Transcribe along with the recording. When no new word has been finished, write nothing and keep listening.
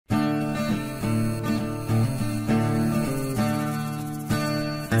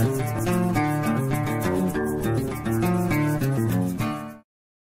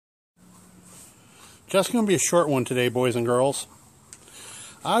Just going to be a short one today, boys and girls.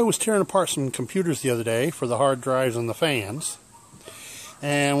 I was tearing apart some computers the other day for the hard drives and the fans.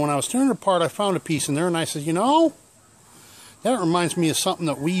 And when I was tearing it apart, I found a piece in there, and I said, you know, that reminds me of something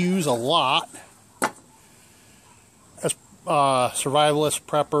that we use a lot as survivalists,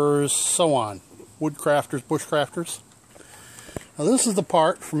 preppers, so on. Woodcrafters, bushcrafters. Now this is the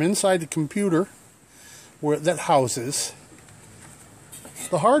part from inside the computer that houses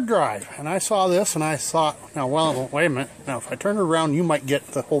the hard drive. And I saw this and I thought, now, well, wait a minute. Now, if I turn it around, you might get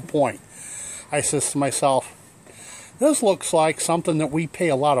the whole point. I says to myself, this looks like something that we pay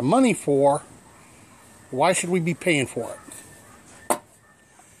a lot of money for. Why should we be paying for it?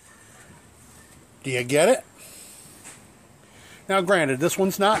 Do you get it? Now, granted, this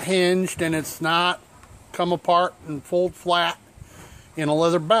one's not hinged and it's not come apart and fold flat in a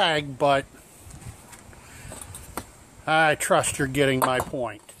leather bag, but I trust you're getting my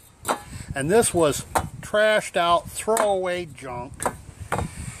point. And this was trashed out, throwaway junk.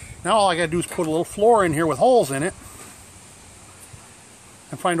 Now all I gotta do is put a little floor in here with holes in it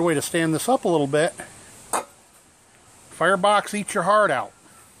and find a way to stand this up a little bit. Firebox eats your heart out.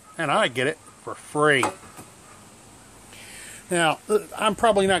 And I get it for free. Now, I'm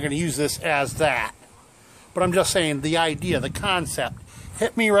probably not going to use this as that, but I'm just saying the idea, the concept,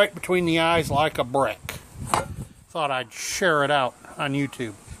 hit me right between the eyes like a brick. Thought I'd share it out on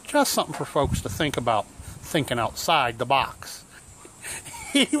YouTube. Just something for folks to think about, thinking outside the box.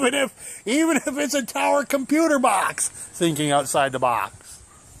 even if it's a tower computer box, thinking outside the box.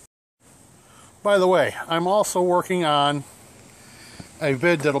 By the way, I'm also working on a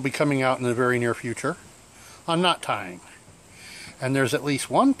vid that'll be coming out in the very near future on knot tying. And there's at least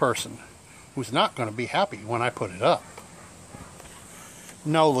one person who's not going to be happy when I put it up.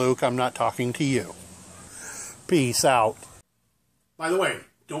 No, Luke, I'm not talking to you. Peace out. By the way,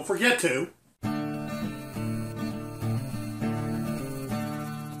 don't forget to